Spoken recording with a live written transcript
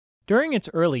During its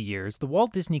early years, the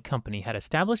Walt Disney Company had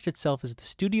established itself as the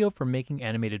studio for making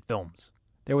animated films.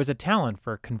 There was a talent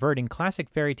for converting classic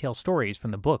fairy tale stories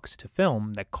from the books to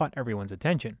film that caught everyone's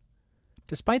attention.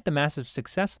 Despite the massive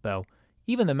success, though,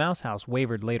 even the Mouse House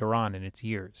wavered later on in its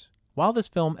years. While this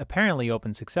film apparently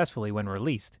opened successfully when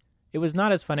released, it was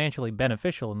not as financially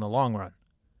beneficial in the long run.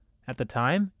 At the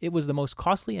time, it was the most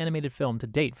costly animated film to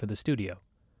date for the studio,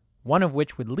 one of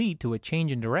which would lead to a change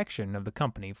in direction of the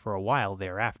company for a while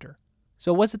thereafter.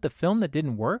 So was it the film that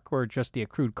didn't work, or just the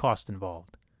accrued cost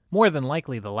involved? More than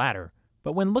likely the latter,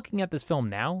 but when looking at this film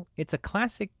now, it's a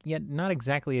classic, yet not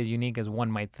exactly as unique as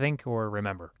one might think or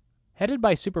remember. Headed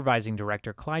by supervising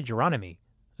director Clyde Geronimi,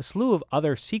 a slew of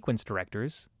other sequence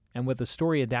directors, and with a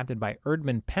story adapted by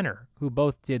Erdman Penner, who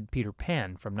both did Peter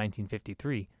Pan from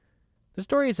 1953, the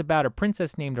story is about a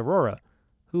princess named Aurora,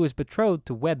 who is betrothed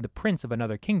to wed the prince of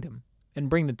another kingdom, and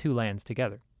bring the two lands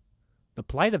together. The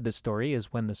plight of this story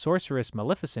is when the sorceress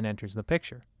Maleficent enters the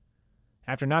picture.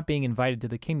 After not being invited to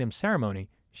the kingdom's ceremony,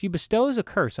 she bestows a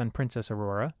curse on Princess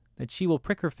Aurora that she will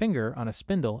prick her finger on a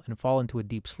spindle and fall into a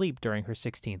deep sleep during her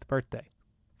 16th birthday.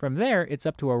 From there, it's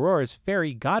up to Aurora's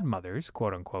fairy godmothers,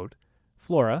 quote-unquote,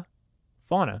 Flora,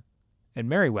 Fauna, and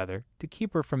Merryweather, to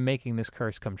keep her from making this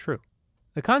curse come true.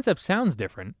 The concept sounds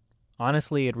different.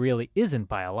 Honestly, it really isn't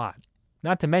by a lot.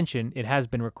 Not to mention, it has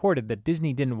been recorded that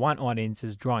Disney didn't want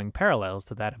audiences drawing parallels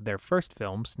to that of their first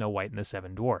film, Snow White and the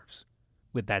Seven Dwarfs.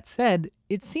 With that said,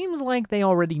 it seems like they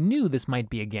already knew this might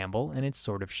be a gamble, and it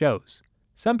sort of shows.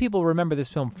 Some people remember this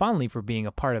film fondly for being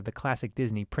a part of the classic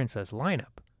Disney princess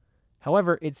lineup.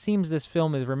 However, it seems this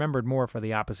film is remembered more for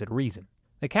the opposite reason.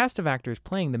 The cast of actors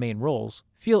playing the main roles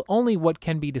feel only what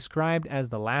can be described as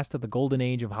the last of the golden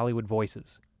age of Hollywood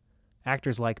voices.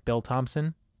 Actors like Bill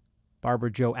Thompson,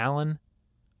 Barbara Jo Allen,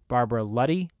 Barbara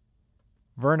Luddy,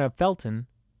 Verna Felton,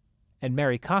 and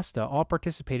Mary Costa all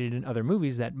participated in other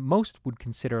movies that most would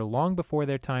consider long before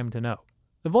their time to know.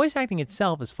 The voice acting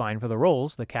itself is fine for the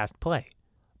roles the cast play,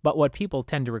 but what people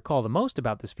tend to recall the most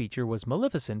about this feature was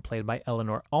Maleficent, played by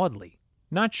Eleanor Audley.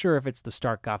 Not sure if it's the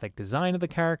stark gothic design of the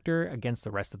character against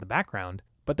the rest of the background,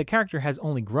 but the character has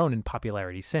only grown in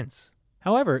popularity since.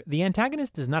 However, the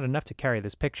antagonist is not enough to carry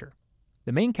this picture.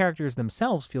 The main characters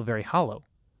themselves feel very hollow.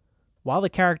 While the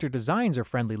character designs are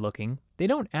friendly looking, they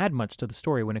don't add much to the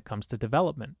story when it comes to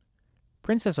development.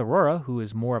 Princess Aurora, who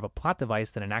is more of a plot device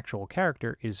than an actual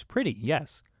character, is pretty,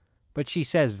 yes, but she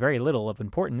says very little of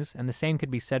importance, and the same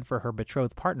could be said for her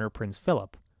betrothed partner, Prince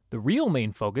Philip. The real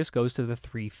main focus goes to the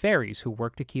three fairies who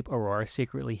work to keep Aurora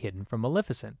secretly hidden from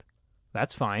Maleficent.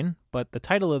 That's fine, but the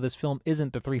title of this film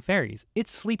isn't The Three Fairies,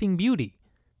 it's Sleeping Beauty.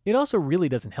 It also really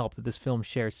doesn't help that this film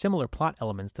shares similar plot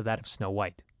elements to that of Snow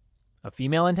White. A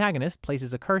female antagonist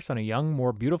places a curse on a young,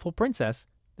 more beautiful princess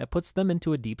that puts them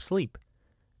into a deep sleep.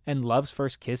 And love's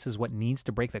first kiss is what needs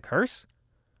to break the curse?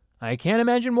 I can't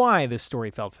imagine why this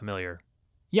story felt familiar.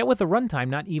 Yet with a runtime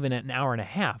not even at an hour and a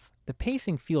half, the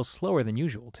pacing feels slower than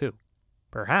usual too.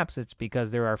 Perhaps it's because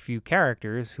there are few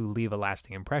characters who leave a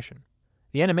lasting impression.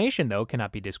 The animation, though,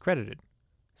 cannot be discredited.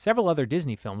 Several other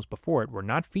Disney films before it were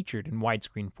not featured in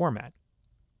widescreen format,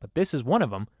 but this is one of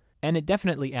them, and it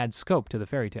definitely adds scope to the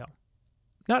fairy tale.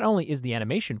 Not only is the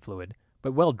animation fluid,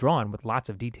 but well drawn with lots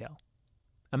of detail.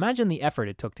 Imagine the effort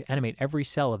it took to animate every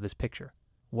cell of this picture.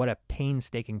 What a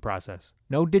painstaking process.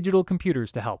 No digital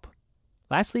computers to help.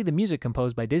 Lastly, the music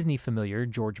composed by Disney familiar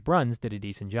George Bruns did a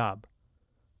decent job.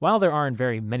 While there aren't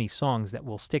very many songs that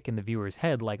will stick in the viewer's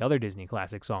head like other Disney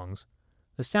classic songs,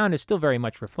 the sound is still very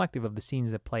much reflective of the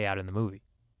scenes that play out in the movie.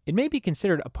 It may be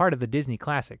considered a part of the Disney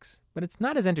classics, but it's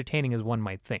not as entertaining as one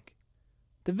might think.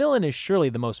 The villain is surely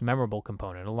the most memorable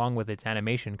component, along with its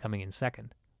animation coming in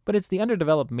second, but it's the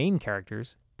underdeveloped main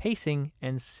characters, pacing,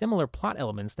 and similar plot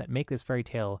elements that make this fairy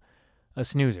tale a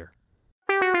snoozer.